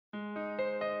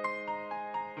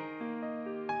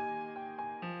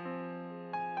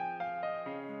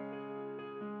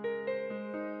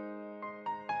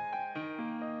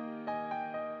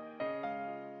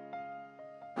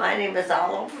My name is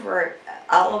Olive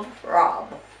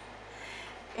Robb,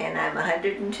 and I'm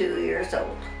 102 years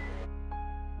old.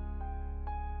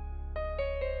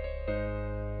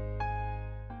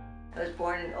 I was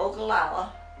born in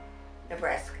Ogallala,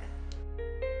 Nebraska.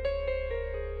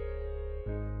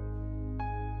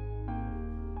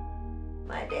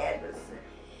 My dad was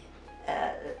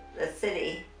the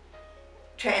city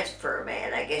transfer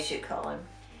man, I guess you'd call him.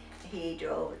 He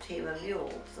drove a team of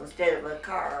mules instead of a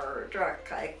car or a truck.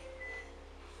 I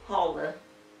hauled the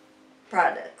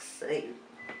products.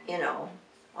 You know,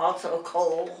 also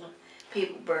coal.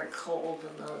 People burnt coal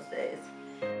in those days.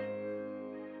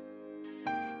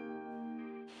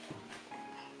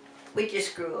 We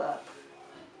just grew up.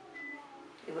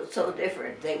 It was so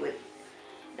different.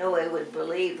 Nobody would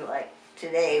believe like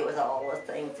today with all the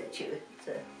things that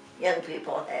the young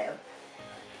people have.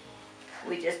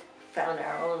 We just found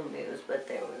our own muse, but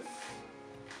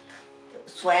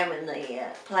swam in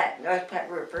the North Platte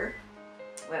River,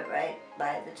 went right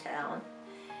by the town,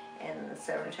 and in the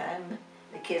summertime,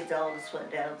 the kids all just went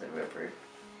down to the river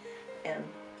and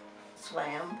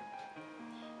swam,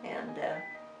 and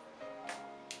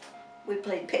we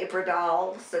played paper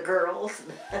dolls, the girls.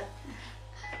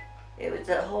 It was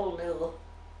a whole new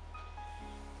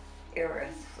era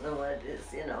than what it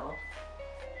is, you know.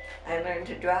 I learned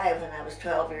to drive when I was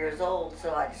 12 years old,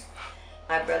 so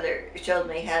my brother showed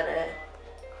me how to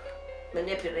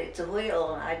manipulate the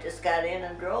wheel, and I just got in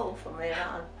and drove from then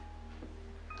on.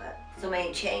 But so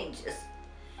many changes.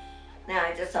 Now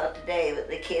I just thought today that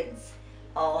the kids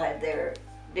all had their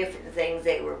different things,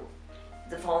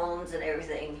 the phones and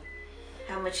everything,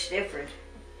 how much different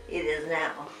it is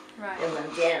now than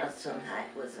when Janice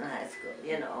was in high school,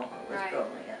 you know, or was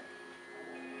growing up.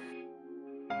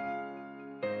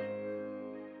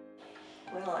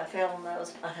 Well, I fell in love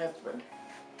with my husband.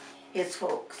 His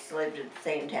folks lived in the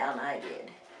same town I did.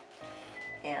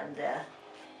 And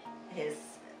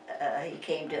he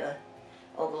came to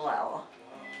Ogallala.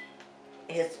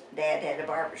 His dad had a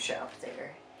barber shop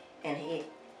there. And he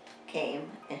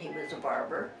came and he was a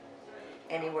barber.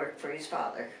 And he worked for his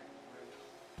father.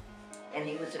 And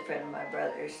he was a friend of my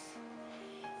brother's.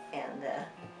 And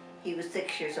he was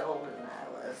 6 years older than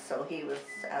I was, so he was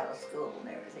out of school and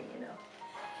everything, you know.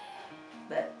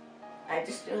 But I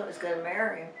just knew I was going to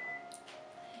marry him.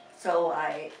 So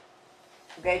I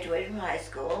graduated from high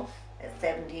school at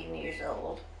 17 years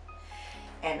old,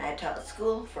 and I taught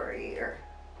school for a year.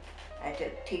 I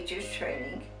took teacher's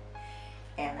training,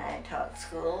 and I taught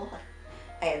school.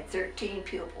 I had 13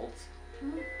 pupils.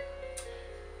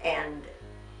 And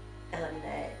when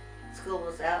school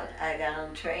was out, I got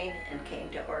on the train and came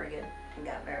to Oregon and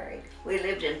got married. We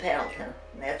lived in Pendleton,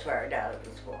 and that's where our daughter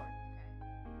was born.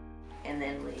 And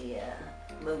then we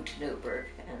moved to Newburgh,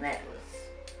 and that was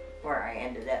where I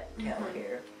ended up until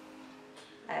here.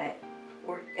 I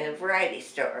worked in a variety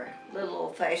store, little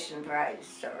old-fashioned variety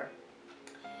store,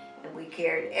 and we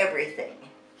carried everything.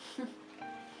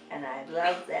 And I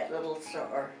loved that little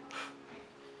store.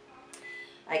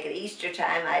 Like at Easter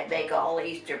time, I'd make all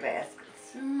Easter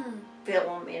baskets,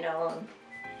 fill them, you know,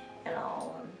 and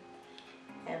all,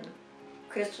 and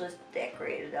Christmas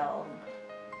decorated all.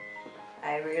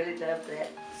 I really loved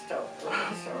that little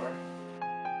store.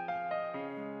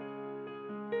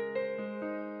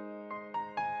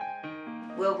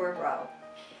 Wilbur Robb,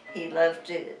 he loved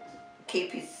to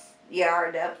keep his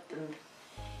yard up,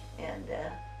 and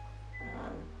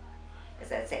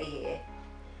as I say, he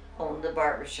owned the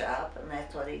barber shop, and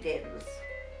that's what he did.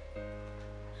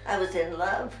 I was in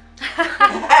love.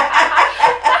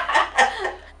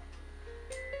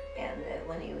 And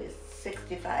when he was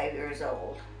 65 years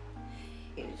old,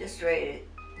 he was just ready to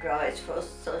draw his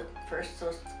first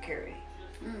Social Security.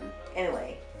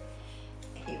 Anyway,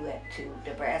 he went to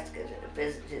Nebraska to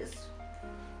visit his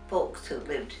folks who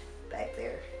lived back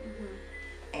there.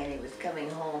 And he was coming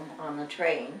home on the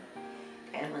train,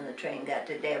 and when the train got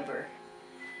to Denver,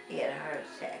 he had a heart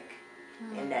attack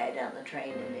and died on the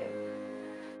train in Denver.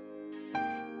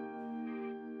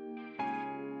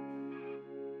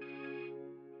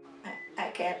 I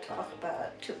can't talk about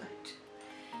it too much.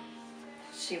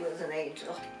 She was an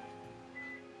angel.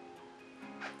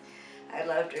 I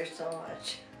loved her so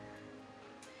much.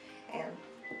 And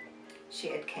she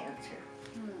had cancer.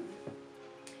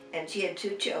 And she had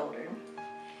 2 children.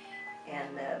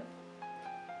 And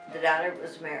the daughter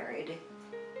was married.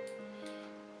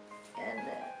 And,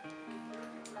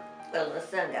 well, the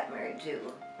son got married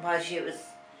too.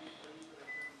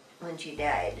 When she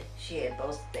died, she had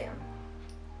both of them.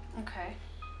 Okay.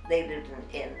 They lived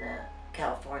in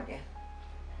California.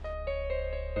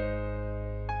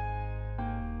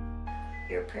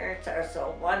 Your parents are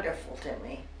so wonderful to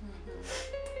me.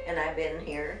 And I've been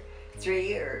here 3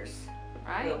 years.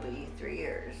 Right. Will be 3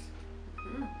 years.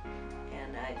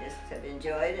 And I just have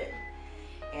enjoyed it.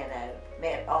 And I've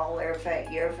met all their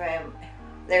family,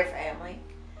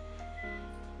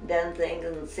 done things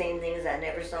and seen things I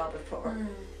never saw before.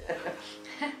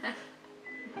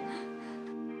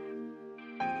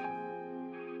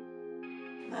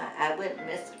 I wouldn't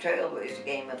miss the Trailblazer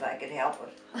game if I could help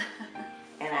it.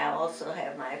 And I also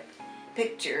have my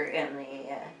picture in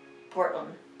the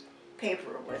Portland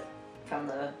paper from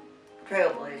the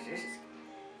Trailblazers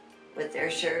with their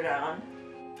shirt on.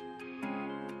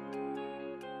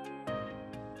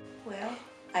 Well,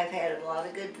 I've had a lot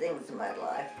of good things in my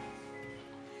life,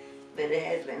 but it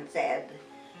has been sad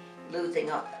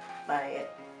losing my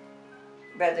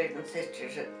brothers and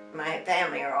sisters. My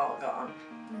family are all gone.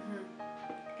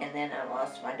 And then I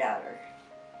lost my daughter.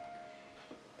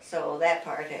 So that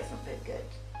part hasn't been good.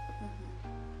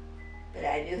 But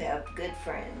I do have good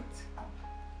friends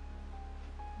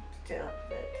still,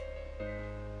 but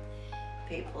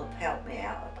people have helped me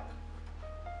out.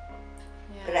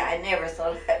 But I never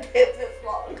thought I'd live this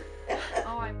long.